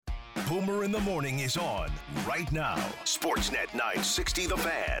Boomer in the Morning is on right now. Sportsnet 960 The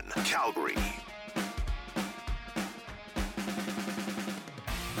Fan, Calgary.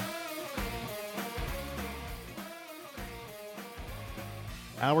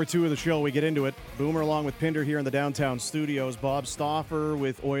 Hour 2 of the show, we get into it. Boomer along with Pinder here in the downtown studios. Bob Stauffer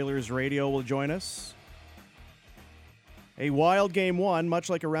with Oilers Radio will join us. A wild game 1, much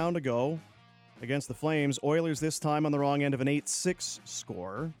like a round ago against the Flames. Oilers this time on the wrong end of an 8-6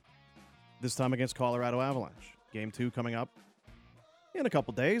 score. This time against Colorado Avalanche. Game 2 coming up in a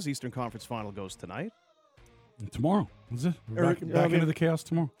couple days. Eastern Conference Final goes tonight. Tomorrow, is it? We're back into the chaos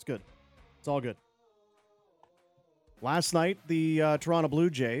tomorrow. It's good. It's all good. Last night, the Toronto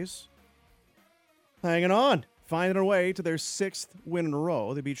Blue Jays hanging on, finding a way to their 6th win in a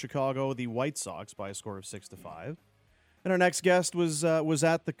row. They beat Chicago, the White Sox, by a score of 6-5. And our next guest was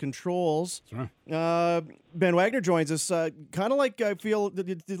at the controls. That's right. Ben Wagner joins us. Kind of like I feel,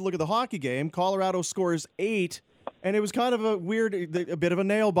 look at the hockey game. Colorado scores 8, and it was kind of a bit of a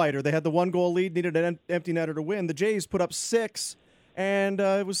nail biter. They had the 1-goal lead, needed an empty netter to win. The Jays put up 6. And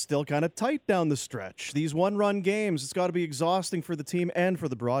it was still kind of tight down the stretch. These one-run games, it's got to be exhausting for the team and for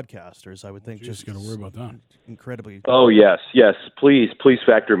the broadcasters, I would think. Just got to worry about that. Incredibly. Oh, yes. Please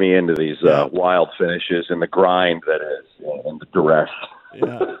factor me into these wild finishes and the grind that is and the duress.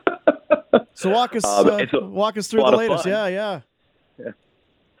 Yeah. So walk us through the latest. Yeah.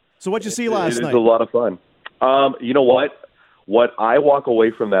 So what'd you see last night? It was a lot of fun. You know what? What I walk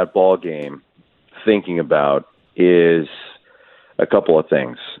away from that ball game thinking about is a couple of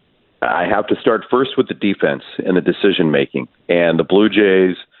things. I have to start first with the defense and the decision-making. And the Blue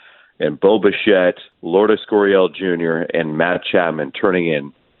Jays and Bo Bichette, Lourdes Gurriel Jr., and Matt Chapman turning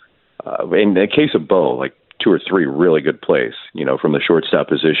in the case of Bo, like 2 or 3 really good plays, from the shortstop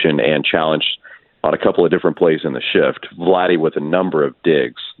position and challenged on a couple of different plays in the shift. Vladdy with a number of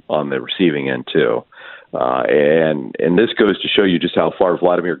digs on the receiving end, too. And this goes to show you just how far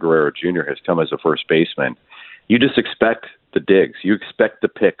Vladimir Guerrero Jr. has come as a first baseman. You just expect the digs. You expect the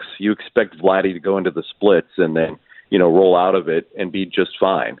picks. You expect Vladdy to go into the splits and then, roll out of it and be just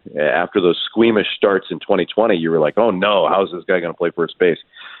fine. After those squeamish starts in 2020, you were like, oh, no, how's this guy going to play first base?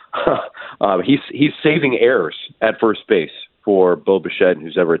 He's saving errors at first base for Bo Bichette,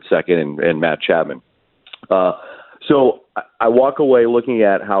 who's ever at second, and Matt Chapman. So I walk away looking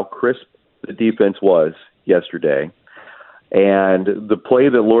at how crisp the defense was yesterday. And the play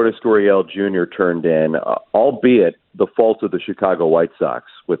that Lourdes Gurriel Jr. turned in, albeit the fault of the Chicago White Sox,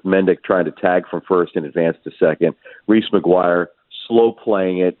 with Mendick trying to tag from first and advance to second, Reese McGuire slow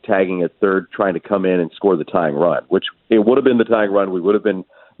playing it, tagging at third, trying to come in and score the tying run, which it would have been the tying run. We would have been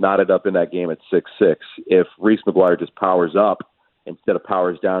knotted up in that game at 6-6 if Reese McGuire just powers up instead of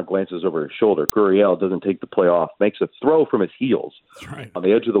powers down, glances over his shoulder. Gurriel doesn't take the play off, makes a throw from his heels on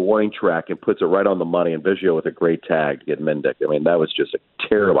the edge of the warning track and puts it right on the money. And Biggio with a great tag to get Mendick. I mean, that was just a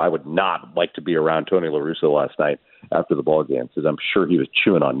terrible. I would not like to be around Tony La Russa last night after the ball game because I'm sure he was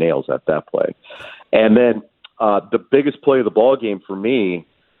chewing on nails at that play. And then the biggest play of the ball game for me,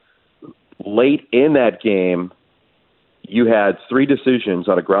 late in that game, you had 3 decisions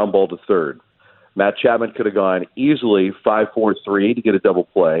on a ground ball to third. Matt Chapman could have gone easily 5-4-3 to get a double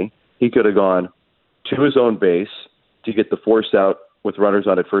play. He could have gone to his own base to get the force out with runners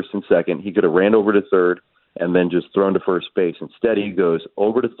on at first and second. He could have ran over to third and then just thrown to first base. Instead, he goes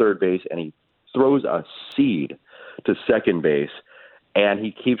over to third base and he throws a seed to second base, and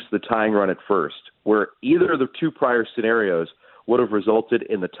he keeps the tying run at first, where either of the 2 prior scenarios would have resulted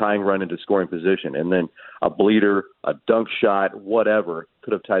in the tying run into scoring position. And then a bleeder, a dunk shot, whatever,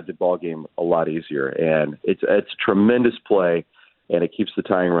 could have tied the ball game a lot easier. And it's a tremendous play, and it keeps the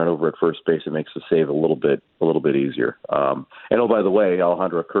tying run over at first base. It makes the save a little bit easier. And oh, by the way,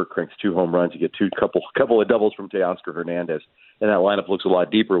 Alejandro Kirk cranks 2 home runs. You get couple of doubles from Teoscar Hernandez, and that lineup looks a lot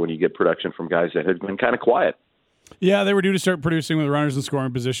deeper when you get production from guys that had been kind of quiet. Yeah, they were due to start producing with runners in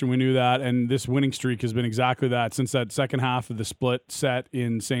scoring position. We knew that, and this winning streak has been exactly that since that second half of the split set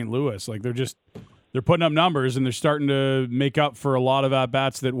in St. Louis. Like they're putting up numbers, and they're starting to make up for a lot of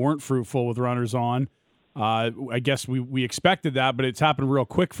at-bats that weren't fruitful with runners on. I guess we expected that, but it's happened real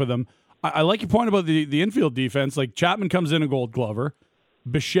quick for them. I like your point about the infield defense. Like Chapman comes in a Gold Glover.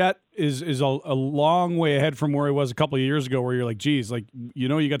 Bichette is a long way ahead from where he was a couple of years ago, where you're like, geez, like you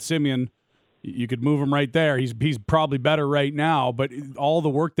got Semien. You could move him right there. He's probably better right now, but all the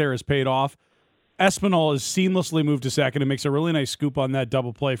work there has paid off. Espinal has seamlessly moved to second and makes a really nice scoop on that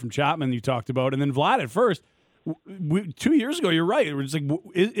double play from Chapman you talked about. And then Vlad at first. 2 years ago, you're right. It was like,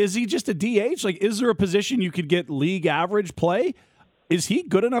 is he just a DH? Like, is there a position you could get league average play? Is he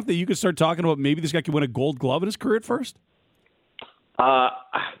good enough that you could start talking about maybe this guy could win a Gold Glove in his career at first?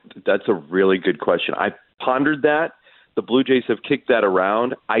 That's a really good question. I pondered that. The Blue Jays have kicked that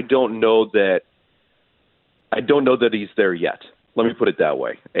around. I don't know that he's there yet. Let me put it that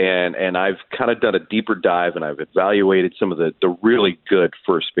way. And I've kind of done a deeper dive, and I've evaluated some of the really good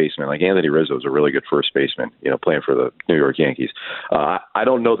first basemen. Like Anthony Rizzo is a really good first baseman, playing for the New York Yankees. I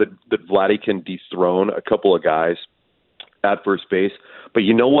don't know that Vladdy can dethrone a couple of guys at first base, but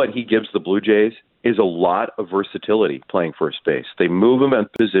you know what he gives the Blue Jays is a lot of versatility playing first base. They move him in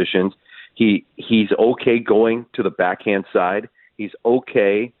positions. He's okay going to the backhand side. He's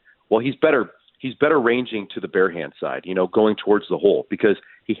okay. Well, he's better ranging to the barehand side, going towards the hole, because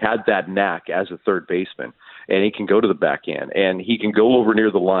he had that knack as a third baseman, and he can go to the backhand, and he can go over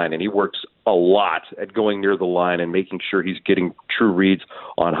near the line, and he works a lot at going near the line and making sure he's getting true reads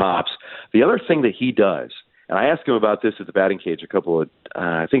on hops. The other thing that he does, and I asked him about this at the batting cage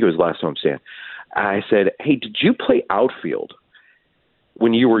I think it was last home stand. I said, hey, did you play outfield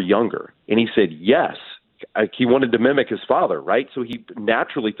when you were younger? And he said, yes. He wanted to mimic his father, right? So he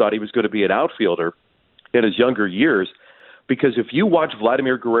naturally thought he was going to be an outfielder in his younger years, because if you watch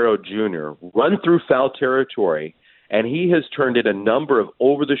Vladimir Guerrero Jr. run through foul territory, and he has turned in a number of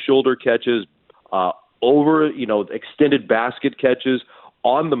over-the-shoulder catches, extended basket catches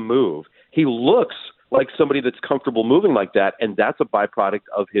on the move, he looks like somebody that's comfortable moving like that, and that's a byproduct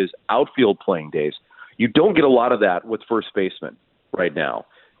of his outfield playing days. You don't get a lot of that with first basemen right now,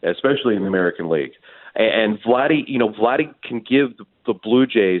 especially in the American League. And Vladdy can give the Blue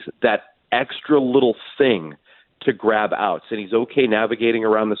Jays that extra little thing to grab outs, and he's okay navigating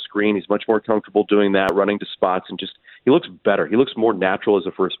around the screen. He's much more comfortable doing that, running to spots, and he looks better. He looks more natural as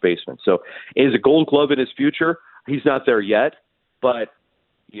a first baseman. So is a Gold Glove in his future? He's not there yet, but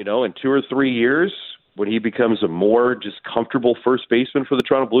in 2 or 3 years, when he becomes a more just comfortable first baseman for the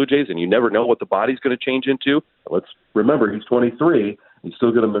Toronto Blue Jays, and you never know what the body's going to change into. Let's remember, he's 23. He's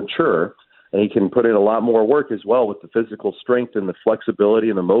still going to mature, and he can put in a lot more work as well with the physical strength and the flexibility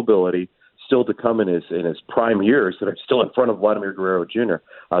and the mobility still to come in his prime years that are still in front of Vladimir Guerrero Jr.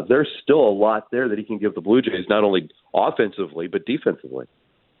 There's still a lot there that he can give the Blue Jays, not only offensively but defensively.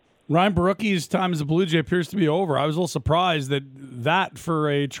 Ryan Borucki's time as a Blue Jay appears to be over. I was a little surprised that for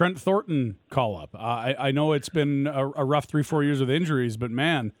a Trent Thornton call-up. I know it's been a rough 3-4 years with injuries, but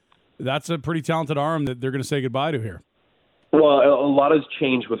man, that's a pretty talented arm that they're going to say goodbye to here. Well, a lot has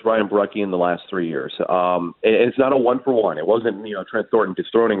changed with Ryan Borucki in the last 3 years. It's not a one-for-one. It wasn't Trent Thornton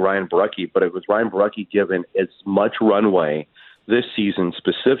dethroning Ryan Borucki, but it was Ryan Borucki given as much runway this season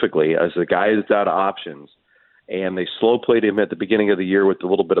specifically as the guy that's out of options. And they slow played him at the beginning of the year with a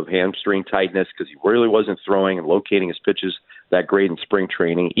little bit of hamstring tightness because he really wasn't throwing and locating his pitches that great in spring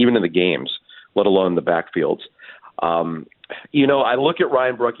training, even in the games, let alone the backfields. I look at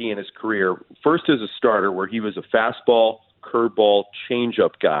Ryan Borucki in his career, first as a starter where he was a fastball, curveball,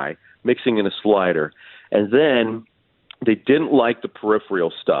 changeup guy, mixing in a slider. And then they didn't like the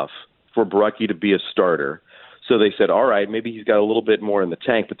peripheral stuff for Borucki to be a starter. So they said, all right, maybe he's got a little bit more in the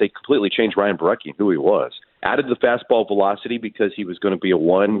tank, but they completely changed Ryan Borucki and who he was. Added the fastball velocity because he was going to be a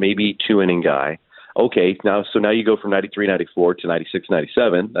 1, maybe 2 inning guy. Okay, now you go from 93, 94 to 96,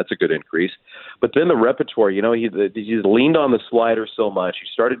 97. That's a good increase. But then the repertoire, he leaned on the slider so much. He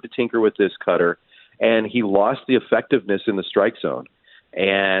started to tinker with this cutter, and he lost the effectiveness in the strike zone.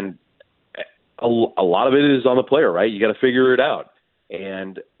 And a lot of it is on the player, right? You got to figure it out.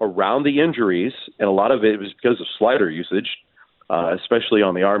 And around the injuries, and a lot of it was because of slider usage, especially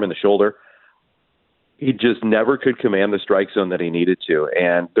on the arm and the shoulder, he just never could command the strike zone that he needed to.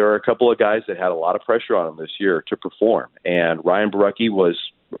 And there are a couple of guys that had a lot of pressure on him this year to perform. And Ryan Borucki was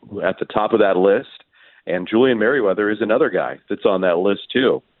at the top of that list. And Julian Merriweather is another guy that's on that list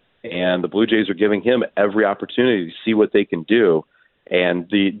too. And the Blue Jays are giving him every opportunity to see what they can do. And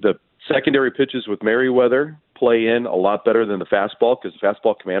the secondary pitches with Merriweather play in a lot better than the fastball because the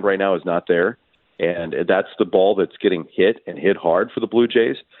fastball command right now is not there. And that's the ball that's getting hit and hit hard for the Blue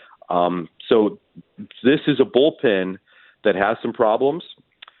Jays. So this is a bullpen that has some problems.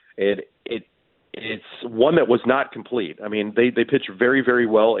 It's one that was not complete. I mean, they pitched very, very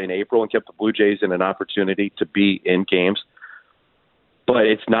well in April and kept the Blue Jays in an opportunity to be in games. But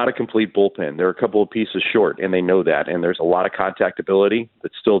it's not a complete bullpen. They're a couple of pieces short, and they know that. And there's a lot of contact ability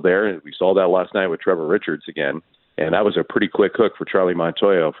that's still there. We saw that last night with Trevor Richards again. And that was a pretty quick hook for Charlie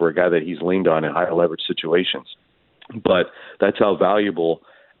Montoyo for a guy that he's leaned on in high leverage situations. But that's how valuable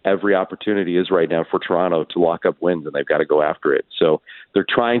every opportunity is right now for Toronto to lock up wins, and they've got to go after it. So they're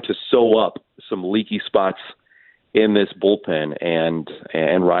trying to sew up some leaky spots in this bullpen, and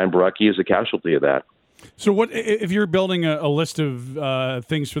Ryan Borucki is a casualty of that. So what if you're building a list of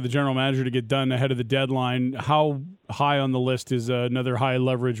things for the general manager to get done ahead of the deadline? How high on the list is another high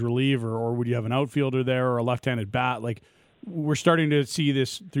leverage reliever, or would you have an outfielder there or a left-handed bat? Like, we're starting to see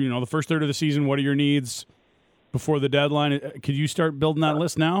this through, the first third of the season. What are your needs before the deadline? Could you start building that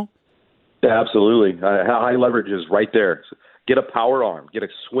list now? Yeah, absolutely. High leverage is right there. Get a power arm, get a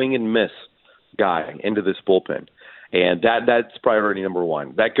swing and miss guy into this bullpen. And that's priority number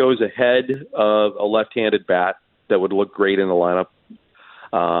one. That goes ahead of a left-handed bat that would look great in the lineup.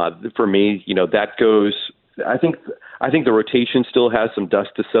 For me, that goes. I think the rotation still has some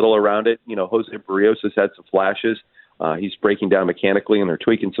dust to settle around it. Jose Barrios has had some flashes. He's breaking down mechanically, and they're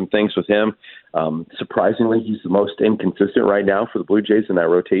tweaking some things with him. Surprisingly, he's the most inconsistent right now for the Blue Jays in that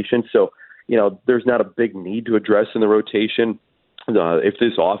rotation. So, there's not a big need to address in the rotation. If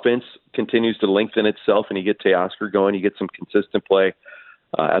this offense continues to lengthen itself and you get Teoscar going, you get some consistent play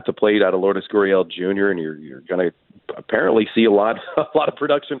at the plate out of Lourdes Gurriel Jr., and you're going to apparently see a lot of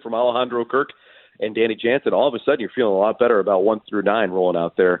production from Alejandro Kirk and Danny Jansen. All of a sudden, you're feeling a lot better about 1 through 9 rolling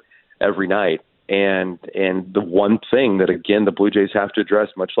out there every night. And the one thing that, again, the Blue Jays have to address,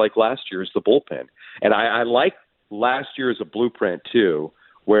 much like last year, is the bullpen. And I like last year as a blueprint, too,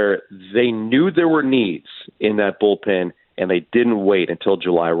 where they knew there were needs in that bullpen, and they didn't wait until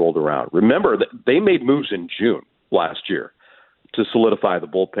July rolled around. Remember, they made moves in June last year to solidify the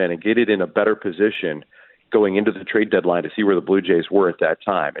bullpen and get it in a better position going into the trade deadline to see where the Blue Jays were at that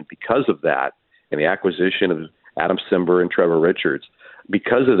time. And because of that, and the acquisition of Adam Simber and Trevor Richards,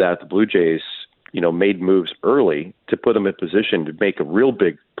 because of that, the Blue Jays, made moves early to put them in position to make a real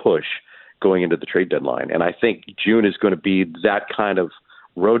big push going into the trade deadline. And I think June is going to be that kind of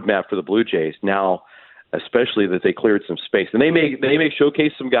roadmap for the Blue Jays now, especially that they cleared some space. And they may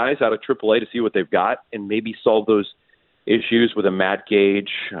showcase some guys out of AAA to see what they've got and maybe solve those issues with a Matt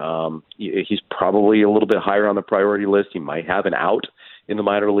Gage. He's probably a little bit higher on the priority list. He might have an out in the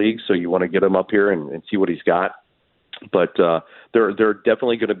minor leagues, so you want to get him up here and see what he's got. But there are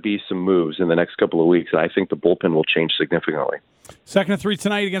definitely going to be some moves in the next couple of weeks, and I think the bullpen will change significantly. 2nd of 3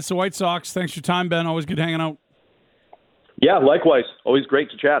 tonight against the White Sox. Thanks for your time, Ben. Always good hanging out. Yeah, likewise. Always great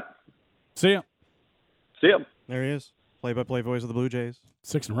to chat. See ya. See ya. There he is. Play-by-play voice of the Blue Jays.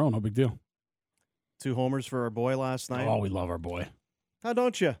 6 in a row, no big deal. 2 homers for our boy last night. Oh, we love our boy. How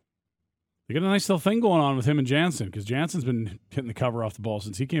don't you? They got a nice little thing going on with him and Jansen, because Jansen's been hitting the cover off the ball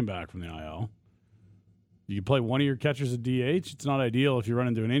since he came back from the IL. You can play one of your catchers at DH. It's not ideal if you run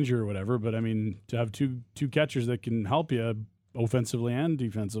into an injury or whatever, but, to have two catchers that can help you offensively and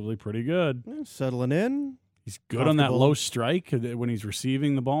defensively, pretty good. Settling in. He's good on that low strike when he's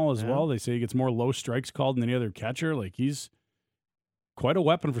receiving the ball as well. They say he gets more low strikes called than any other catcher. Like, he's quite a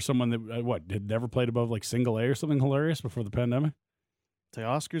weapon for someone that, had never played above, single A or something hilarious before the pandemic.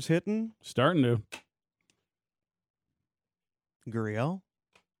 Teoscar's hitting. Starting to. Gurriel.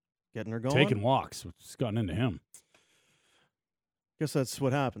 Getting her going. Taking walks. It's gotten into him. Guess that's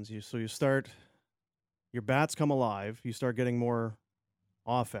what happens. You start, your bats come alive. You start getting more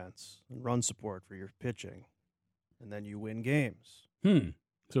offense and run support for your pitching, and then you win games.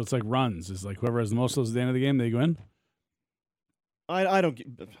 So it's like runs. It's like whoever has the most of those at the end of the game, they go in? I don't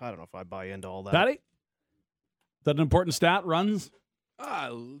know if I buy into all that. Patty? Is that an important stat, runs? I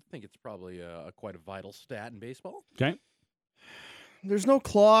think it's probably quite a vital stat in baseball. Okay. There's no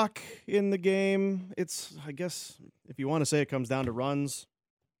clock in the game. It's, I guess, if you want to say it comes down to runs,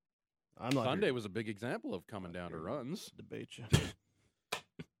 I'm not. Sunday was a big example of coming down to runs. Debate you.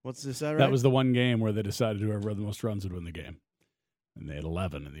 What's this? That right? That was the one game where they decided whoever had the most runs would win the game. And they had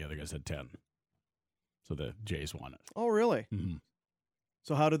 11, and the other guys had 10. So the Jays won it. Oh, really? Mm-hmm.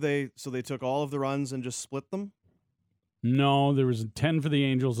 So how did they? So they took all of the runs and just split them? No, there was 10 for the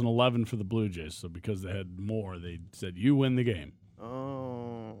Angels and 11 for the Blue Jays. So because they had more, they said, you win the game.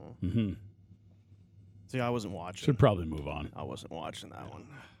 Oh. Mm-hmm. See, I wasn't watching. Should probably move on. I wasn't watching that one.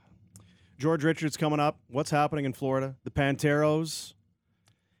 George Richards coming up. What's happening in Florida? The Panteros.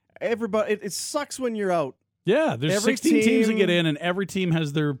 Everybody, it sucks when you're out. Yeah, there's every 16 teams that get in, and every team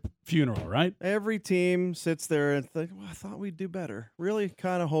has their funeral, right? Every team sits there and thinks, well, I thought we'd do better. Really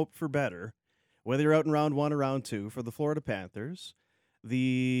kind of hope for better. Whether you're out in round 1 or round 2 for the Florida Panthers,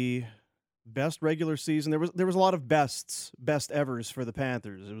 the best regular season. There was a lot of best evers for the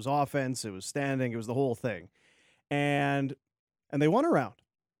Panthers. It was offense, it was standing, it was the whole thing. And they won a round.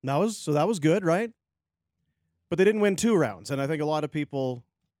 That was good, right? But they didn't win 2 rounds. And I think a lot of people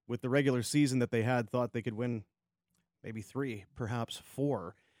with the regular season that they had thought they could win maybe 3, perhaps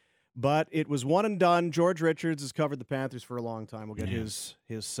 4. But it was one and done. George Richards has covered the Panthers for a long time. We'll get his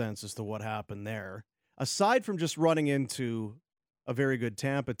sense as to what happened there. Aside from just running into a very good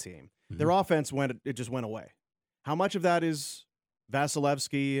Tampa team. Their offense just went away. How much of that is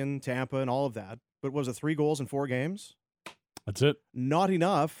Vasilevsky and Tampa and all of that? But was it 3 goals in 4 games? That's it. Not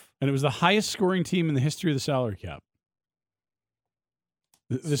enough. And it was the highest scoring team in the history of the salary cap.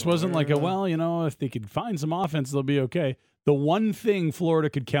 This wasn't like if they could find some offense, they'll be okay. The one thing Florida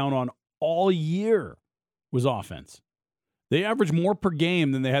could count on all year was offense. They averaged more per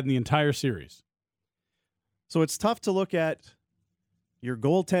game than they had in the entire series. So it's tough to look at your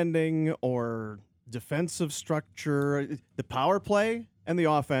goaltending or defensive structure. The power play and the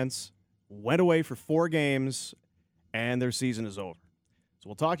offense went away for 4 games, and their season is over. So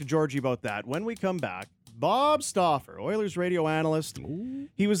we'll talk to Georgie about that when we come back. Bob Stauffer, Oilers radio analyst.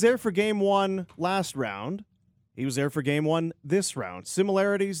 He was there for Game 1 last round. He was there for Game 1 this round.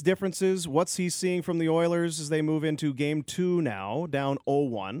 Similarities, differences, what's he seeing from the Oilers as they move into Game 2 now, down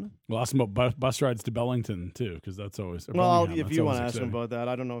 0-1? We'll ask him about bus rides to Bellington, too, because that's always... Well, if you want to ask him about that,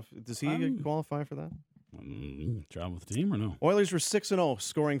 I don't know. Does he qualify for that? Travel with the team or no? Oilers were 6-0,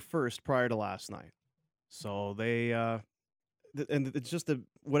 scoring first prior to last night. So they... and it's just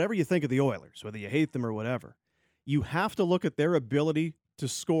whatever you think of the Oilers, whether you hate them or whatever, you have to look at their ability to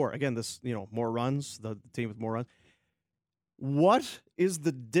score. Again, more runs, the team with more runs. What's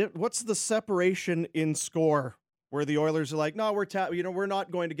the separation in score where the Oilers are like, no, we're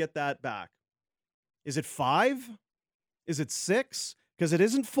not going to get that back? Is it 5? Is it 6? Because it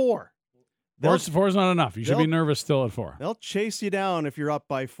isn't 4. 4 is not enough. You should be nervous still at 4. They'll chase you down if you're up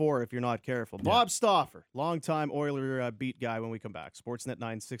by 4 if you're not careful. Yeah. Bob Stauffer, longtime Oiler beat guy when we come back. Sportsnet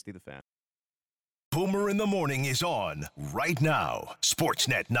 960, The Fan. Boomer in the Morning is on right now.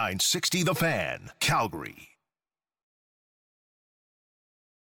 Sportsnet 960, The Fan, Calgary.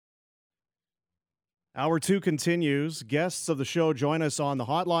 Hour 2 continues. Guests of the show join us on the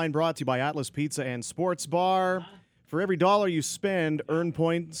hotline, brought to you by Atlas Pizza and Sports Bar. For every $1 you spend, earn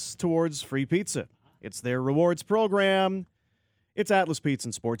points towards free pizza. It's their rewards program. It's Atlas Pizza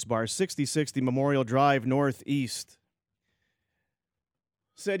and Sports Bar, 6060 Memorial Drive, Northeast.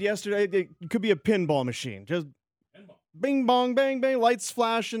 Said yesterday it could be a pinball machine. Just bing, bong, bang, bang, lights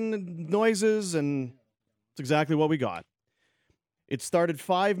flashing, and noises, and it's exactly what we got. It started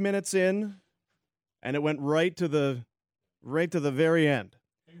 5 minutes in, and it went right to the very end.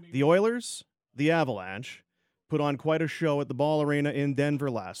 The Oilers, the Avalanche, put on quite a show at the Ball Arena in Denver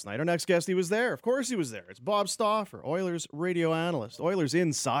last night. Our next guest, he was there. Of course he was there. It's Bob Stauffer, Oilers radio analyst, Oilers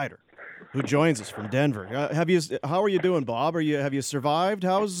insider, who joins us from Denver. How are you doing, Bob? Have you survived?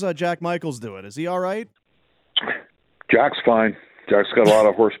 How's Jack Michaels doing? Is he all right? Jack's fine. Jack's got a lot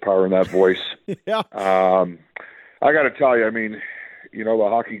of horsepower in that voice. Yeah. I got to tell you, the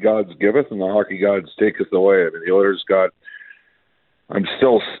hockey gods giveth and the hockey gods taketh away. The Oilers I'm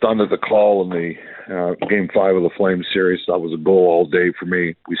still stunned at the call in the Game 5 of the Flames series. That was a goal all day for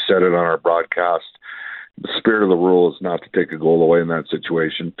me. We said it on our broadcast. The spirit of the rule is not to take a goal away in that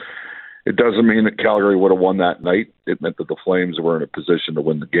situation. It doesn't mean that Calgary would have won that night. It meant that the Flames were in a position to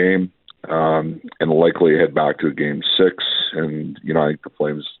win the game and likely head back to a Game 6. And, I think the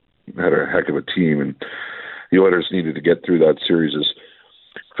Flames had a heck of a team, and the Oilers needed to get through that series as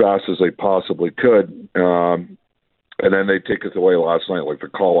fast as they possibly could. And then they take it away last night, like the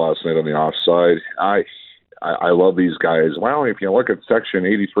call last night on the offside. I love these guys. Well, if you look at section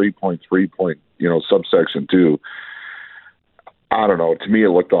 83.3, subsection 2, I don't know. To me, it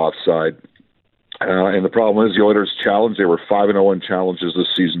looked offside. And the problem is the Oilers challenge. They were 5-0 in challenges this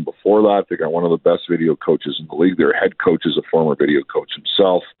season. Before that, they got one of the best video coaches in the league. Their head coach is a former video coach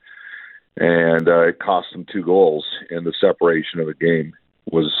himself. And it cost them 2 goals. And the separation of the game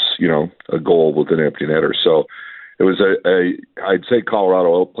was, a goal with an empty netter. So it was I'd say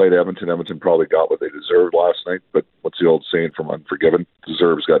Colorado outplayed Edmonton. Edmonton probably got what they deserved last night, but what's the old saying from Unforgiven?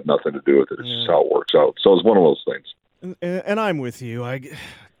 Deserves got nothing to do with it. It's just how it works out. So it's one of those things. And I'm with you.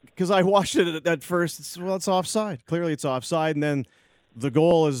 Because I watched it at first. It's offside. Clearly it's offside, and then the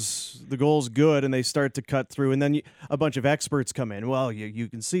goal's good, and they start to cut through, and then a bunch of experts come in. Well, you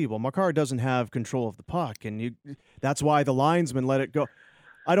can see, Makar doesn't have control of the puck, and that's why the linesman let it go.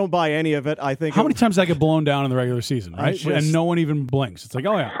 I don't buy any of it. I think how many times I get blown down in the regular season, right? And no one even blinks. It's like,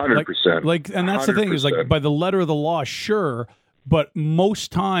 oh yeah, 100%. And that's 100%. The thing is, by the letter of the law, sure, but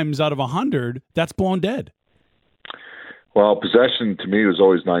most times out of 100, that's blown dead. Well, possession to me was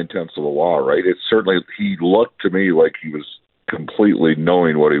always 9/10 of the law, right? He looked to me like he was completely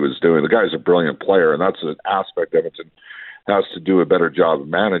knowing what he was doing. The guy's a brilliant player, and that's an aspect Edmonton has to do a better job of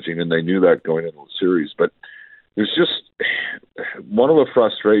managing, and they knew that going into the series, but there's just one of the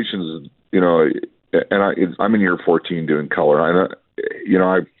frustrations, and I'm in year 14 doing color.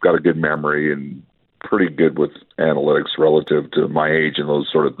 I've got a good memory, and pretty good with analytics relative to my age and those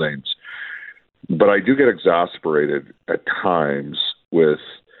sort of things. But I do get exasperated at times with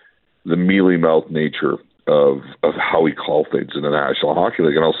the mealy-mouthed nature of how we call things in the National Hockey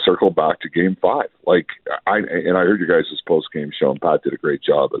League. And I'll circle back to Game 5. Like, I heard you guys' post-game show, and Pat did a great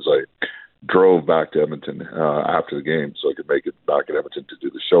job as I drove back to Edmonton after the game so I could make it back in Edmonton to do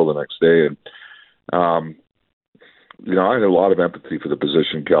the show the next day. And, I had a lot of empathy for the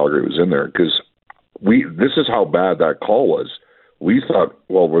position Calgary was in there because this is how bad that call was. We thought,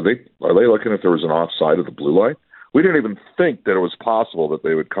 well, are they looking if there was an offside of the blue line? We didn't even think that it was possible that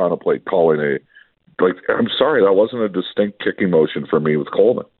they would contemplate calling I'm sorry, that wasn't a distinct kicking motion for me with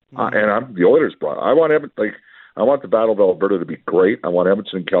Coleman. And I'm the Oilers brought. I want the Battle of Alberta to be great. I want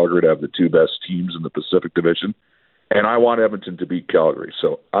Edmonton and Calgary to have the two best teams in the Pacific Division. And I want Edmonton to beat Calgary.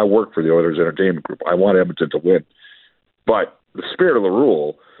 So I work for the Oilers Entertainment Group. I want Edmonton to win. But the spirit of the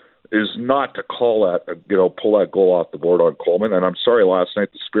rule is not to pull that goal off the board on Coleman. And I'm sorry, last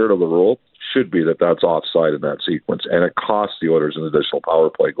night, the spirit of the rule should be that that's offside in that sequence. And it cost the Oilers an additional power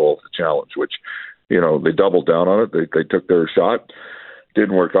play goal of the challenge, which, they doubled down on it. They took their shot.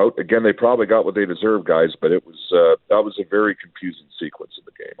 Didn't work out. Again, they probably got what they deserved, guys, but it was that was a very confusing sequence in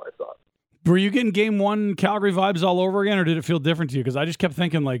the game, I thought. Were you getting Game 1 Calgary vibes all over again, or did it feel different to you? Because I just kept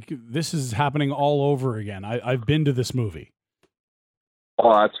thinking, this is happening all over again. I've been to this movie.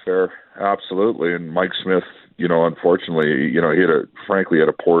 Oh, that's fair. Absolutely. And Mike Smith, unfortunately, he had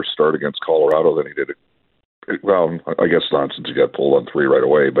a poor start against Colorado. Then he did well, I guess not, since he got pulled on 3 right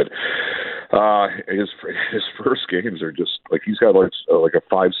away. But his first games are just he's got like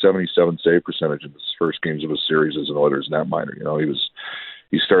a .577 save percentage in his first games of a series as an Oilers netminder.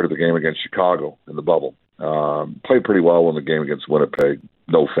 He started the game against Chicago in the bubble. Played pretty well in the game against Winnipeg.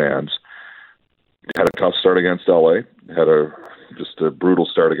 No fans. Had a tough start against LA. Had just a brutal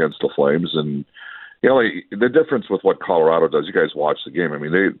start against the Flames. And the difference with what Colorado does, you guys watch the game. I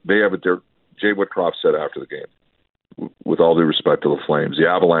mean, they have Jay Woodcroft said after the game, with all due respect to the Flames, the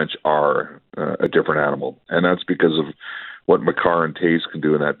Avalanche are a different animal. And that's because of what Makar and Taves can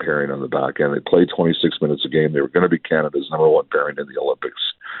do in that pairing on the back end. They played 26 minutes a game. They were going to be Canada's number 1 pairing in the Olympics.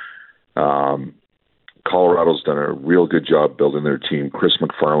 Colorado's done a real good job building their team. Chris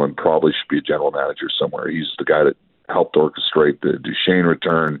McFarland probably should be a general manager somewhere. He's the guy that helped orchestrate the Duchesne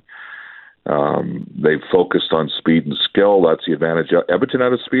return. They've focused on speed and skill. That's the advantage. Edmonton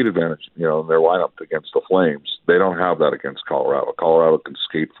had a speed advantage, in their lineup against the Flames. They don't have that against Colorado. Colorado can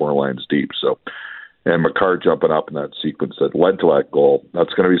skate 4 lines deep. And Makar jumping up in that sequence that led to that goal,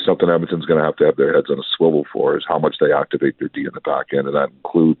 that's going to be something Edmonton's going to have their heads on a swivel for, is how much they activate their D in the back end. And that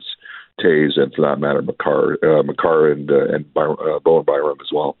includes Taves and, for that matter, Makar and Bowen Byram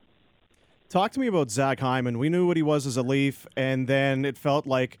as well. Talk to me about Zach Hyman. We knew what he was as a Leaf, and then it felt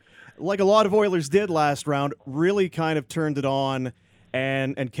like a lot of Oilers did last round, really kind of turned it on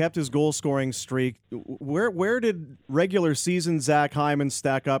and kept his goal-scoring streak. Where did regular season Zach Hyman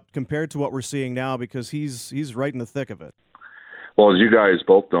stack up compared to what we're seeing now? Because he's right in the thick of it. Well, as you guys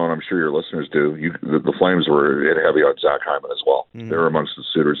both know, and I'm sure your listeners do, the Flames were in heavy on Zach Hyman as well. Mm-hmm. They were amongst the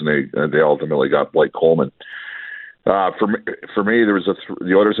suitors, and they ultimately got Blake Coleman. For me, there was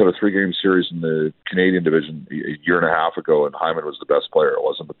the Oilers had a 3-game series in the Canadian division a year and a half ago, and Hyman was the best player. It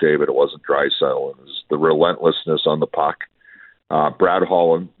wasn't McDavid, it wasn't Draisaitl. It was the relentlessness on the puck. Brad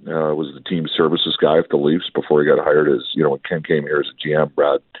Holland was the team services guy at the Leafs before he got hired as, when Ken came here as a GM.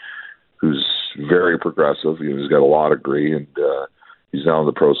 Brad, who's very progressive, he's got a law degree, and he's now on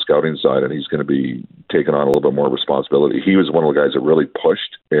the pro scouting side, and he's going to be taking on a little bit more responsibility. He was one of the guys that really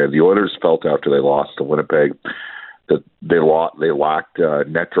pushed, and the Oilers felt after they lost to Winnipeg that they lacked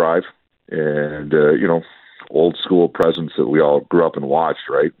net drive and, old school presence that we all grew up and watched,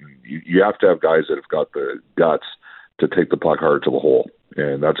 right? You have to have guys that have got the guts to take the puck hard to the hole.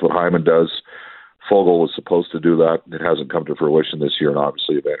 And that's what Hyman does. Fogle was supposed to do that. It hasn't come to fruition this year, and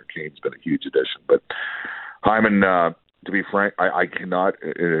obviously Evander Kane's been a huge addition. But Hyman, to be frank, I cannot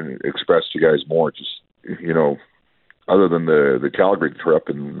express to you guys more. Just, other than the Calgary trip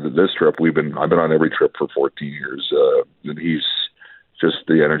and this trip, I've been on every trip for 14 years. And he's just,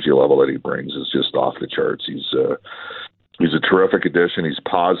 the energy level that he brings is just off the charts. He's a terrific addition. He's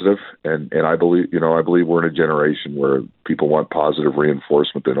positive, and I believe we're in a generation where people want positive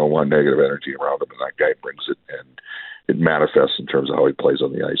reinforcement. They don't want negative energy around them, and that guy brings it, and it manifests in terms of how he plays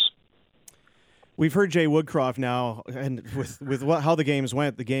on the ice. We've heard Jay Woodcroft now, and with how the games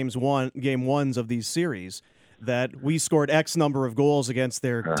went, game ones of these series, that we scored X number of goals against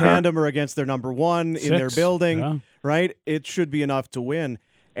their tandem or against their number one in their building, right? It should be enough to win.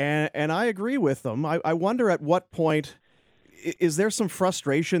 And I agree with them. I wonder at what point, is there some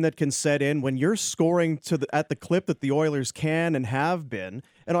frustration that can set in when you're scoring at the clip that the Oilers can and have been?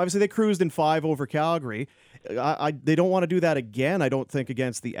 And obviously they cruised in 5 over Calgary. They don't want to do that again, I don't think,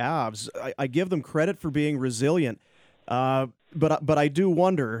 against the Avs. I give them credit for being resilient, but I do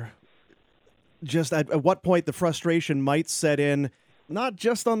wonder just at what point the frustration might set in, not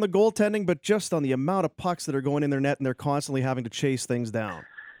just on the goaltending, but just on the amount of pucks that are going in their net and they're constantly having to chase things down.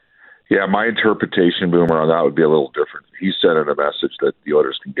 Yeah, my interpretation, Boomer, on that would be a little different. He sent in a message that the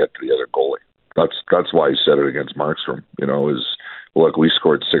Oilers can get to the other goalie. That's why he said it against Markstrom. Is look, we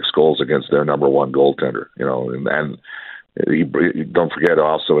scored 6 goals against their number one goaltender. And he don't forget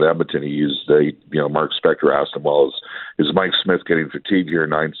also at Edmonton he used Mark Spector asked him, well, is Mike Smith getting fatigued here,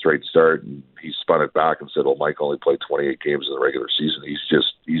 9 straight start? And he spun it back and said, well, Mike only played 28 games in the regular season.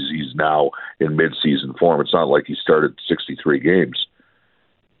 He's now in mid-season form. It's not like he started 63 games.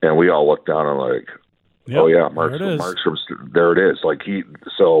 And we all looked down and like, oh yeah, Markstrom's there. It is.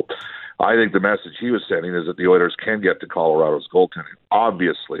 So I think the message he was sending is that the Oilers can get to Colorado's goaltending.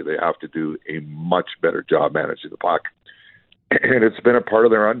 Obviously, they have to do a much better job managing the puck, and it's been a part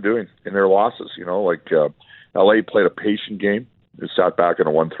of their undoing in their losses. LA played a patient game. They sat back in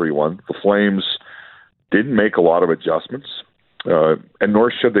a 1-3-1. The Flames didn't make a lot of adjustments, and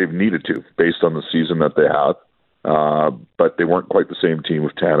nor should they've needed to, based on the season that they had. But they weren't quite the same team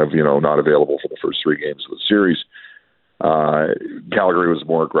with Tanev, not available for the first 3 games of the series. Calgary was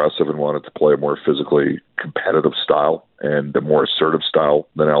more aggressive and wanted to play a more physically competitive style and a more assertive style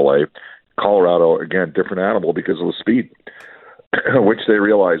than LA. Colorado, again, different animal because of the speed, which they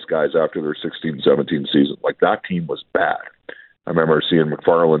realized, guys, after their 16-17 season. That team was bad. I remember seeing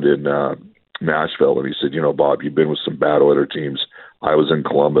McFarland in Nashville, and he said, Bob, you've been with some bad Oilers teams. I was in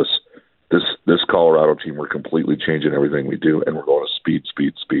Columbus. This Colorado team, we're completely changing everything we do, and we're going to speed,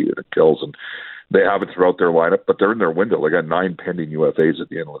 and it kills. And they have it throughout their lineup, but they're in their window. They got 9 pending UFAs at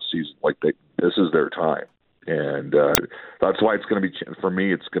the end of the season. This is their time, and that's why it's going to be for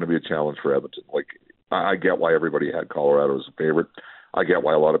me. It's going to be a challenge for Edmonton. I get why everybody had Colorado as a favorite. I get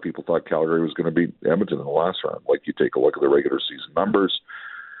why a lot of people thought Calgary was going to beat Edmonton in the last round. You take a look at the regular season numbers,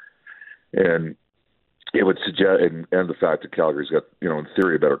 and it would suggest, and the fact that Calgary's got, in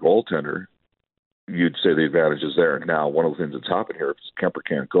theory, a better goaltender, you'd say the advantage is there. Now, one of the things that's happened here, if Kemper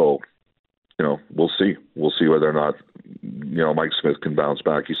can't go, we'll see. We'll see whether or not, Mike Smith can bounce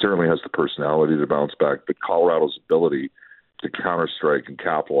back. He certainly has the personality to bounce back, but Colorado's ability to counter-strike and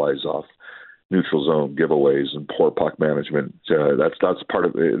capitalize off neutral zone giveaways and poor puck management, that's part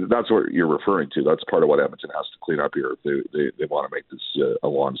of that's what you're referring to. That's part of what Edmonton has to clean up here if they want to make this a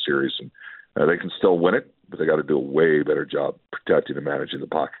long series. And they can still win it, but they got to do a way better job protecting and managing the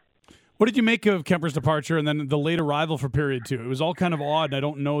puck. What did you make of Kemper's departure and then the late arrival for period 2? It was all kind of odd, and I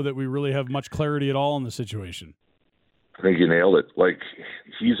don't know that we really have much clarity at all in the situation. I think you nailed it.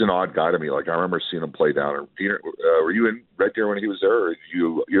 He's an odd guy to me. I remember seeing him play down. Were you in Red Deer when he was there, or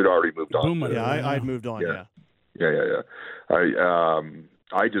you'd already moved on? Yeah, I'd moved on. Yeah.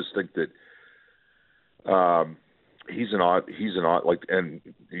 I just think that he's an odd, and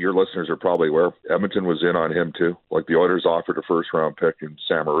your listeners are probably aware, Edmonton was in on him too. The Oilers offered a first-round pick in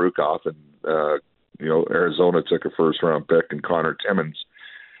Sam Marukov, and Arizona took a first-round pick in Connor Timmins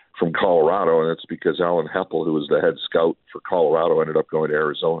from Colorado, and it's because Alan Heppel, who was the head scout for Colorado, ended up going to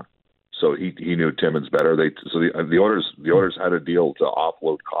Arizona. So he knew Timmins better. The Oilers had a deal to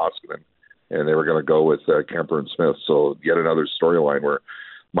offload Koskinen, and they were going to go with Kemper and Smith. So yet another storyline where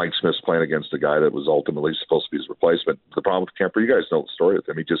Mike Smith's playing against a guy that was ultimately supposed to be his replacement. The problem with Kemper, you guys know the story with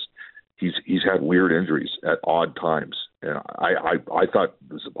him. He's had weird injuries at odd times, and I thought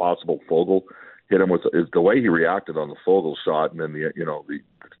it was possible Foegele hit him with the way he reacted on the Foegele shot, and then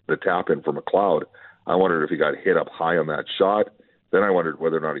the tap in for McLeod. I wondered if he got hit up high on that shot. Then I wondered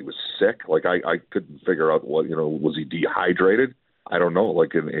whether or not he was sick. I couldn't figure out was he dehydrated? I don't know.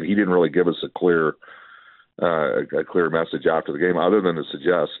 And he didn't really give us a clear message after the game, other than to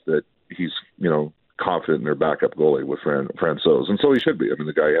suggest that he's confident in their backup goalie with Francouz, and so he should be. I mean,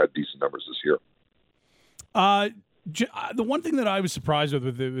 the guy had decent numbers this year. The one thing that I was surprised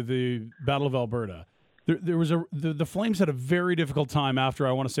with the Battle of Alberta, there was the Flames had a very difficult time after,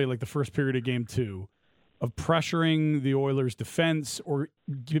 I want to say, the first period of Game 2 of pressuring the Oilers' defense or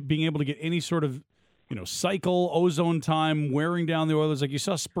being able to get any sort of cycle, ozone time, wearing down the Oilers. You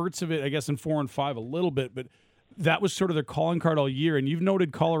saw spurts of it, I guess, in 4 and 5 a little bit, but that was sort of their calling card all year. And you've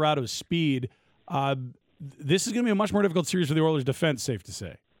noted Colorado's speed. This is going to be a much more difficult series for the Oilers' defense, safe to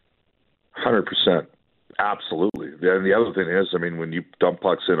say. 100%. Absolutely. And the other thing is, when you dump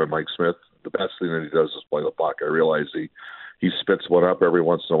pucks in on Mike Smith, the best thing that he does is play the puck. I realize he spits one up every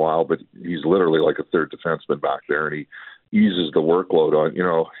once in a while, but he's literally like a third defenseman back there, and eases the workload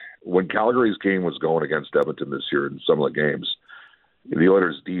on, when Calgary's game was going against Edmonton this year in some of the games, the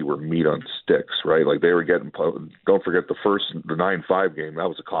Oilers' D were meat on sticks, right? Like they were getting, don't forget the 9-5 game, that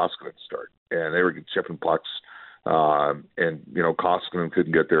was a Koskinen start. And they were chipping pucks. And Koskinen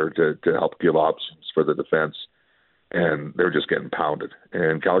couldn't get there to help give options for the defense. And they're just getting pounded.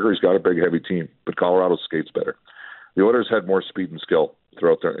 And Calgary's got a big, heavy team, but Colorado skates better. The Oilers had more speed and skill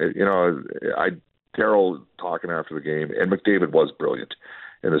throughout their, Carroll talking after the game, and McDavid was brilliant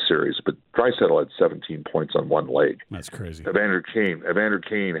in the series, but Draisaitl had 17 points on one leg. That's crazy. Evander Kane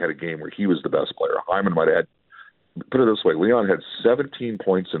had a game where he was the best player. Hyman might have had, put it this way, Leon had 17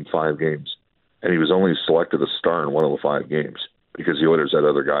 points in 5 games, and he was only selected a star in one of the 5 games because the Oilers had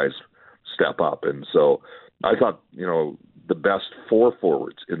other guys step up. And so I thought, the best 4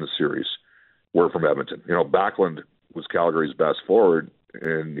 forwards in the series were from Edmonton. Backlund was Calgary's best forward,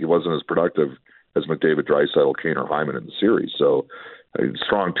 and he wasn't as productive as McDavid, Draisaitl, Kane, or Hyman in the series. So a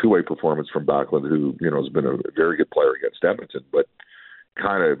strong two-way performance from Backlund, who, has been a very good player against Edmonton, but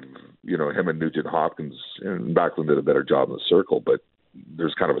kind of, him and Nugent Hopkins, and Backlund did a better job in the circle, but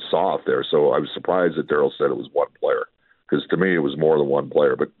there's kind of a saw-off there. So I was surprised that Darryl said it was one player, because to me it was more than one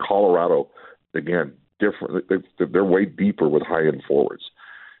player. But Colorado, again, different. They're way deeper with high-end forwards,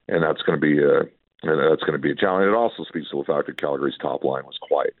 and that's going to be a challenge. It also speaks to the fact that Calgary's top line was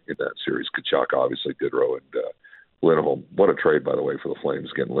quiet in that series. Tkachuk, obviously, Goodrow, and Lindholm. What a trade, by the way, for the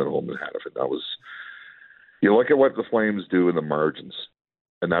Flames, getting Lindholm and Hanifin. That was, you look at what the Flames do in the margins,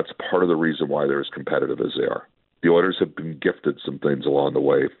 and that's part of the reason why they're as competitive as they are. The Oilers have been gifted some things along the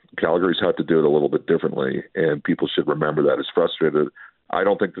way. Calgary's had to do it a little bit differently, and people should remember that. As frustrated, I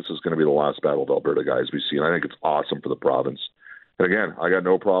don't think this is going to be the last Battle of Alberta, guys, we see, and I think it's awesome for the province. And again, I got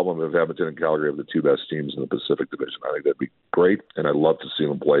no problem if Edmonton and Calgary have the 2 best teams in the Pacific Division. I think that'd be great, and I'd love to see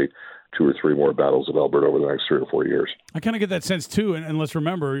them play 2 or 3 more Battles of Alberta over the next 3 or 4 years. I kind of get that sense too, and let's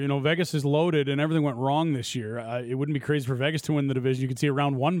remember, Vegas is loaded and everything went wrong this year. It wouldn't be crazy for Vegas to win the division. You could see a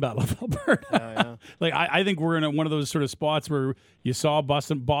round 1 Battle of Alberta. Yeah. Like I think we're in one of those sort of spots where you saw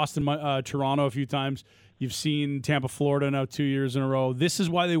Boston, Toronto a few times. You've seen Tampa, Florida now 2 years in a row. This is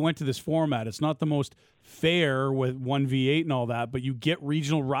why they went to this format. It's not the most fair with 1v8 and all that, but you get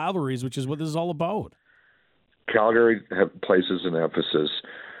regional rivalries, which is what this is all about. Calgary places an emphasis.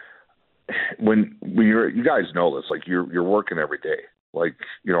 When you guys know this, like you're working every day. Like,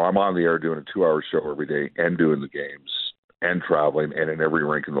 I'm on the air doing a 2-hour show every day and doing the games and traveling and in every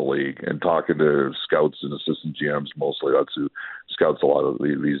rink in the league and talking to scouts and assistant GMs. Mostly that's who scouts a lot of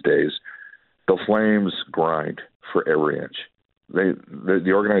these days. The Flames grind for every inch.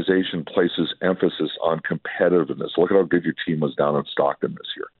 The organization places emphasis on competitiveness. Look at how good your team was down in Stockton this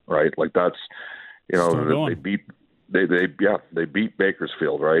year, right? Like that's, they beat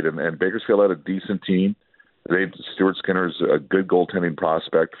Bakersfield, right? And Bakersfield had a decent team. Stuart Skinner's a good goaltending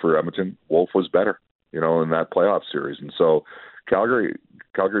prospect for Edmonton. Wolf was better, in that playoff series. And so Calgary's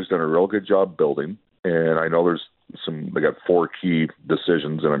done a real good job building. And I know they got 4 key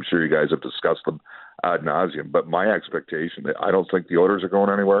decisions, and I'm sure you guys have discussed them ad nauseum. But my expectation, I don't think the Oilers are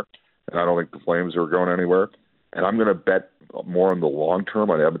going anywhere, and I don't think the Flames are going anywhere. And I'm going to bet more on the long term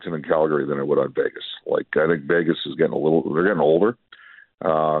on Edmonton and Calgary than I would on Vegas. Like, I think Vegas is they're getting older.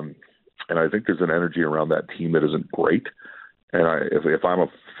 And I think there's an energy around that team that isn't great. And if I'm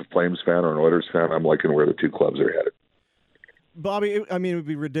a Flames fan or an Oilers fan, I'm liking where the 2 clubs are headed. Bobby, it would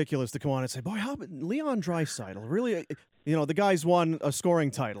be ridiculous to come on and say, boy, how Leon Draisaitl, really, the guy's won a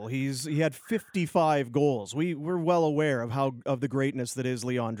scoring title. He had 55 goals. We're well aware of the greatness that is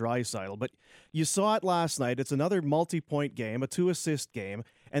Leon Draisaitl, but you saw it last night. It's another multi-point game, a 2-assist game,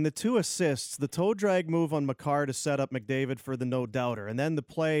 and the 2 assists, the toe drag move on Makar to set up McDavid for the no-doubter, and then the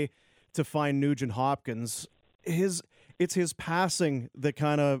play to find Nugent Hopkins. It's his passing that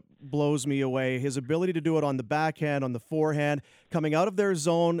kind of blows me away. His ability to do it on the backhand, on the forehand, coming out of their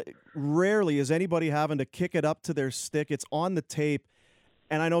zone. Rarely is anybody having to kick it up to their stick. It's on the tape.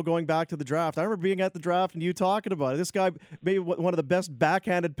 And I know going back to the draft, I remember being at the draft and you talking about it. This guy, maybe one of the best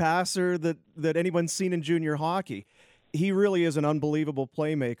backhanded passer that anyone's seen in junior hockey. He really is an unbelievable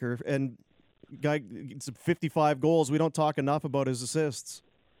playmaker. And guy, it's 55 goals. We don't talk enough about his assists.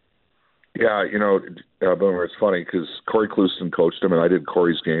 Yeah, Boomer, it's funny because Corey Clouston coached him, and I did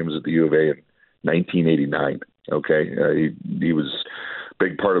Corey's games at the U of A in 1989. Okay, he was a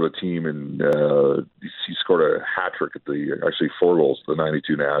big part of the team, and he scored a hat trick at actually 4 goals at the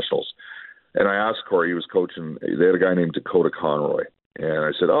 '92 Nationals. And I asked Corey, he was coaching. They had a guy named Dakota Conroy, and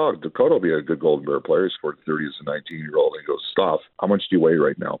I said, "Oh, Dakota will be a good Golden Bear player. He scored 30 as a 19-year-old." And he goes, "Stop. How much do you weigh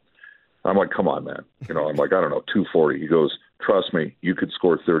right now?" I'm like, "Come on, man." I'm like, "I don't know, 240." He goes, trust me, you could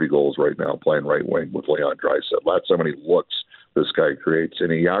score 30 goals right now playing right wing with Leon Draisaitl. That's how many looks this guy creates.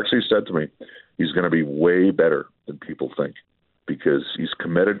 And he actually said to me, he's going to be way better than people think because he's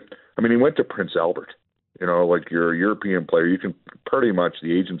committed. I mean, he went to Prince Albert. You know, like you're a European player, you can pretty much,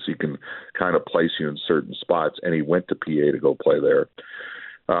 the agency can kind of place you in certain spots, and he went to PA to go play there.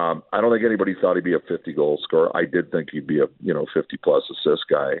 I don't think anybody thought he'd be a 50-goal scorer. I did think he'd be a 50-plus assist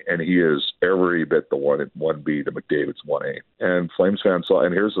guy, and he is every bit the 1B to McDavid's 1A. And Flames fans saw,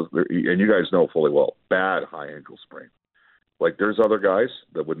 and you guys know fully well, bad high ankle sprain. Like there's other guys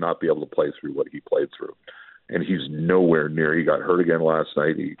that would not be able to play through what he played through, and he's nowhere near. He got hurt again last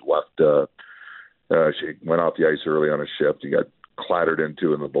night. He left. She went off the ice early on a shift. He got clattered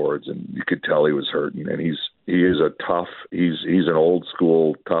into in the boards, and you could tell he was hurting. And he is a tough. He's an old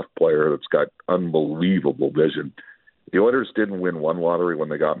school tough player that's got unbelievable vision. The Oilers didn't win one lottery when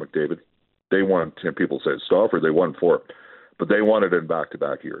they got McDavid. They won. People say Stauffer. They won 4, but they won it in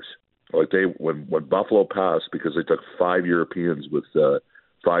back-to-back years. Like when Buffalo passed because they took 5 Europeans with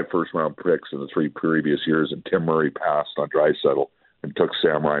 5 first-round picks in the 3 previous years, and Tim Murray passed on Draisaitl and took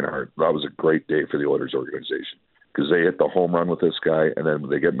Sam Reinhart. That was a great day for the Oilers organization because they hit the home run with this guy, and then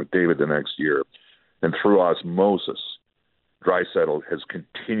they get McDavid the next year. And through osmosis, Draisaitl has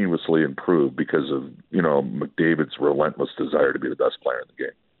continuously improved because of, McDavid's relentless desire to be the best player in the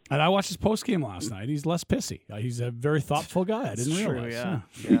game. And I watched his post game last night. He's less pissy. He's a very thoughtful guy. I didn't realize.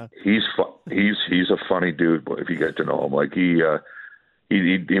 Yeah. He's a funny dude if you get to know him. Like he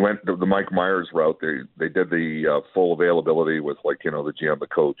went the Mike Myers route. They did the full availability with the GM, the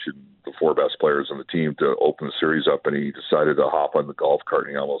coach, and the 4 best players on the team to open the series up, and he decided to hop on the golf cart,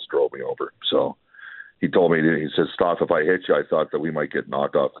 and he almost drove me over. So he told me, he said, "Stoff, if I hit you, I thought that we might get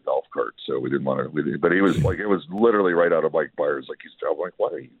knocked off the golf cart." So we didn't want to. But he was like, it was literally right out of Mike Myers. Like I'm like,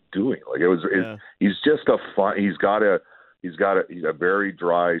 what are you doing? Like he's just a fun. He's a very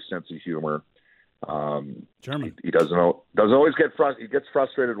dry sense of humor. German. He doesn't always get frustrated. He gets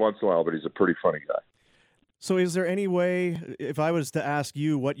frustrated once in a while, but he's a pretty funny guy. So is there any way, if I was to ask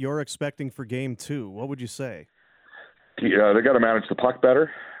you what you're expecting for Game 2, what would you say? They got to manage the puck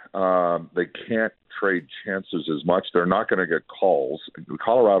better. They can't trade chances as much. They're not going to get calls.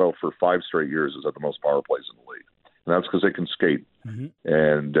 Colorado for 5 straight years is at the most power plays in the league, and that's because they can skate. Mm-hmm.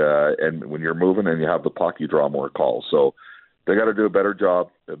 And when you're moving and you have the puck, you draw more calls. So they got to do a better job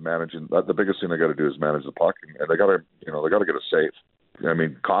of managing. The biggest thing they got to do is manage the puck, and they got to get a save. I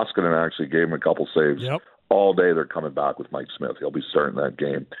mean, Koskinen actually gave him a couple saves. Yep. All day they're coming back with Mike Smith. He'll be starting that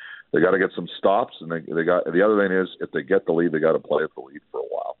game. They got to get some stops, and they got. The other thing is, if they get the lead, they got to play at the lead for a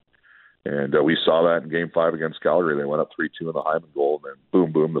while. And we saw that in Game 5 against Calgary. They went up 3-2 in the Hyman goal, and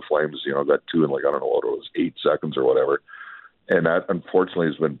then boom, the Flames, got 2 in I don't know what it was, 8 seconds or whatever. And that, unfortunately,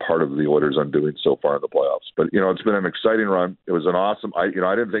 has been part of the Oilers' undoing so far in the playoffs. But, it's been an exciting run. It was an awesome – I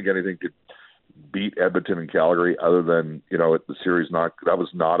didn't think anything could beat Edmonton and Calgary other than, the series that was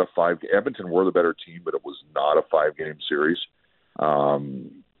not a 5 – Edmonton were the better team, but it was not a 5-game series.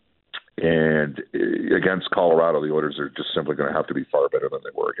 And against Colorado, the Oilers are just simply going to have to be far better than they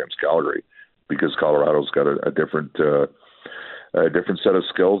were against Calgary because Colorado's got a different set of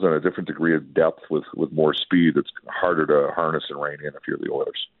skills and a different degree of depth with more speed that's harder to harness and rein in if you're the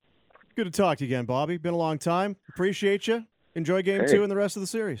Oilers. Good to talk to you again, Bobby. Been a long time. Appreciate you. Enjoy Game 2 and the rest of the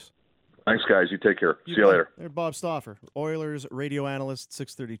series. Thanks, guys. You take care. See you later. There's Bob Stauffer, Oilers radio analyst,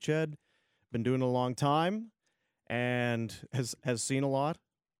 630 CHED. Been doing it a long time and has seen a lot.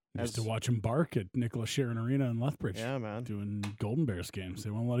 Used to watch him bark at Nicholas Sharon Arena in Lethbridge. Yeah, man. Doing Golden Bears games. They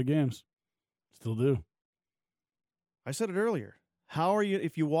won a lot of games. Still do. I said it earlier. How are you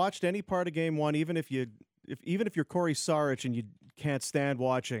if you watched any part of Game 1, even if you're Corey Sarich and you can't stand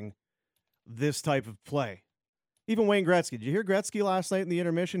watching this type of play? Even Wayne Gretzky. Did you hear Gretzky last night in the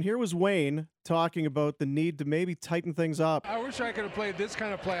intermission? Here was Wayne talking about the need to maybe tighten things up. I wish I could have played this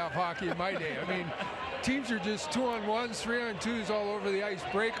kind of playoff hockey in my day. I mean, teams are just 2-on-1s, 3-on-2s all over the ice,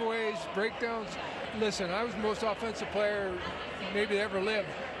 breakaways, breakdowns. Listen, I was the most offensive player maybe to ever live.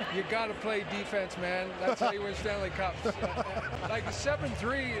 You got to play defense, man. That's how you win Stanley Cups. Like a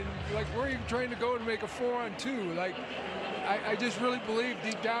 7-3, and where are you trying to go to make a 4-on-2? I just really believe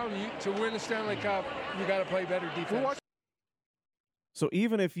deep down to win a Stanley Cup, you got to play better defense. So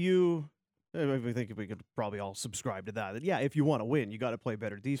even if I think we could probably all subscribe to that. Yeah, if you want to win, you got to play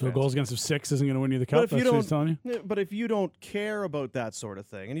better defense. So goals against 6 isn't going to win you the cup. That's what he's telling you. But if you don't care about that sort of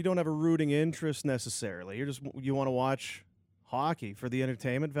thing, and you don't have a rooting interest necessarily, you want to watch hockey for the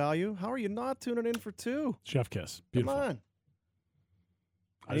entertainment value. How are you not tuning in for 2? Chef kiss, beautiful. Come on.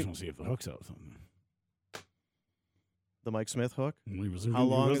 I just want to see if the hook's out. Something. The Mike Smith hook. He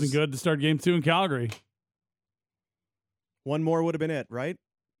wasn't good to start Game 2 in Calgary. One more would have been it, right?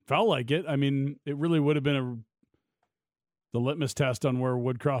 Felt like it. I mean, it really would have been the litmus test on where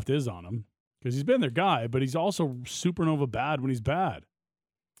Woodcroft is on him, because he's been their guy, but he's also supernova bad when he's bad.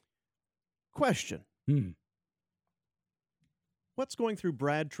 Question. What's going through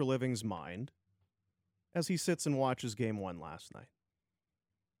Brad Treliving's mind as he sits and watches Game 1 last night?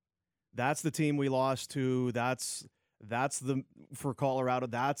 That's the team we lost to. That's the, for Colorado,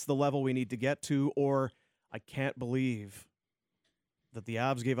 that's the level we need to get to. Or I can't believe that the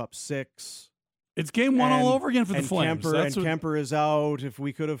Avs gave up 6. It's Game 1 all over again for the Flames. Kemper is out. If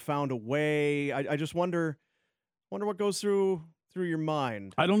we could have found a way, I just wonder what goes through your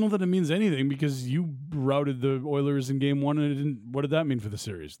mind. I don't know that it means anything, because you routed the Oilers in Game 1, and it didn't. What did that mean for the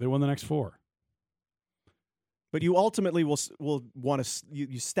series? They won the next 4. But you ultimately will want to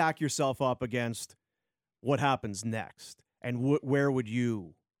you stack yourself up against what happens next, and where would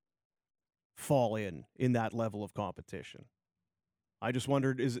you fall in that level of competition? I just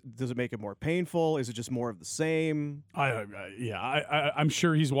wondered, does it make it more painful? Is it just more of the same? I'm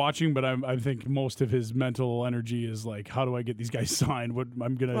sure he's watching, but I think most of his mental energy is like, how do I get these guys signed? What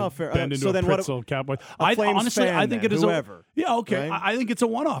I'm going to bend into a Pritzel cap. I think it is whoever. Okay. Right? I think it's a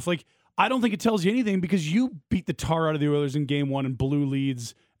one-off. Like, I don't think it tells you anything, because you beat the tar out of the Oilers in Game 1 and blew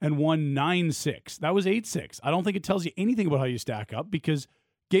leads and won 9-6. That was 8-6. I don't think it tells you anything about how you stack up, because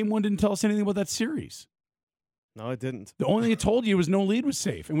Game 1 didn't tell us anything about that series. No, it didn't. The only thing it told you was no lead was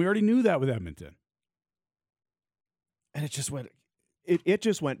safe, and we already knew that with Edmonton. And it just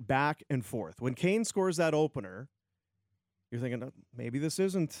went back and forth. When Kane scores that opener, you're thinking, oh, maybe this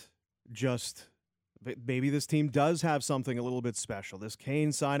isn't just, maybe this team does have something a little bit special. This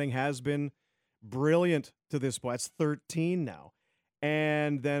Kane signing has been brilliant to this point. It's 13 now.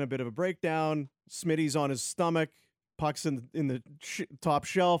 And then a bit of a breakdown. Smitty's on his stomach, puck's in the top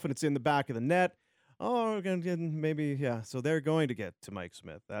shelf, and it's in the back of the net. Oh, again, maybe, yeah. So they're going to get to Mike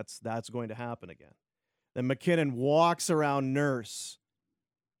Smith. That's going to happen again. Then McKinnon walks around Nurse.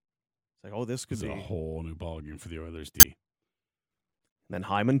 It's like, oh, this could be a whole new ballgame for the Oilers D. And then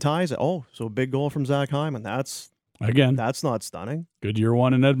Hyman ties it. Oh, so a big goal from Zach Hyman. That's not stunning. Good year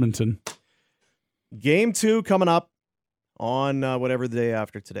 1 in Edmonton. Game 2 coming up on whatever the day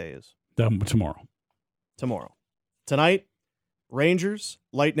after today is. Tomorrow. Tonight, Rangers,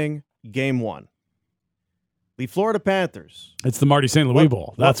 Lightning, Game 1. The Florida Panthers. It's the Marty St. Louis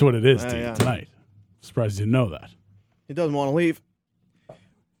Bowl. That's what it is tonight. Surprised you didn't know that. He doesn't want to leave.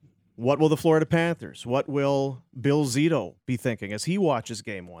 What will the Florida Panthers, what will Bill Zito be thinking as he watches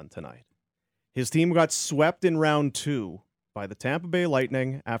Game 1 tonight? His team got swept in round 2 by the Tampa Bay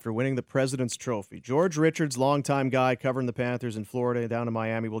Lightning after winning the President's Trophy. George Richards, longtime guy covering the Panthers in Florida and down in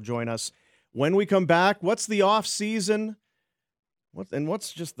Miami, will join us. When we come back, what's the off season? What's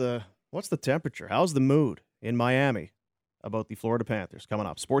the temperature? How's the mood in Miami about the Florida Panthers? Coming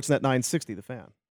up. Sportsnet 960, The Fan.